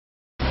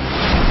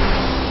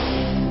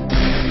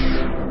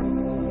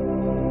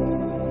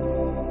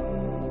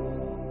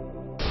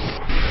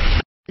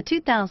The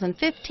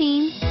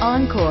 2015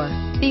 Encore.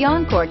 The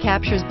Encore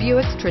captures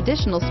Buick's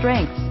traditional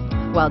strengths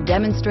while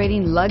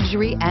demonstrating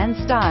luxury and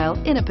style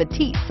in a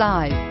petite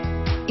size.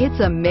 It's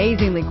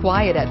amazingly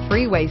quiet at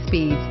freeway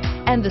speeds,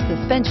 and the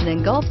suspension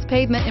engulfs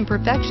pavement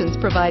imperfections,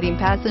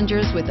 providing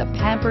passengers with a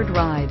pampered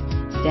ride.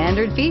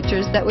 Standard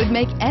features that would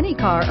make any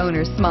car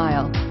owner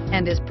smile,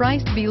 and is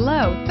priced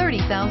below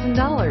 $30,000.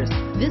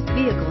 This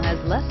vehicle has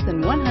less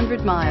than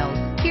 100 miles.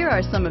 Here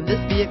are some of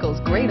this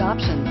vehicle's great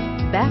options: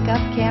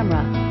 backup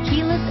camera,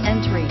 keyless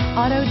entry,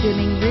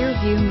 auto-dimming rear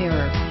view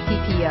mirror,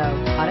 PPO,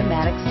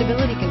 automatic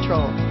stability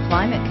control,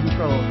 climate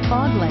control,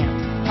 fog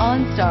lamps,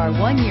 OnStar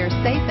 1-year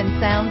safe and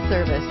sound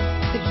service,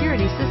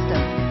 security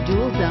system,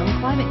 dual zone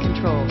climate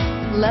control,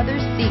 leather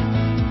seats.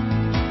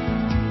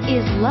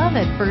 Is love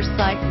at first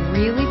sight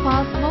really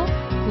possible?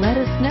 Let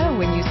us know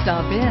when you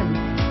stop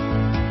in.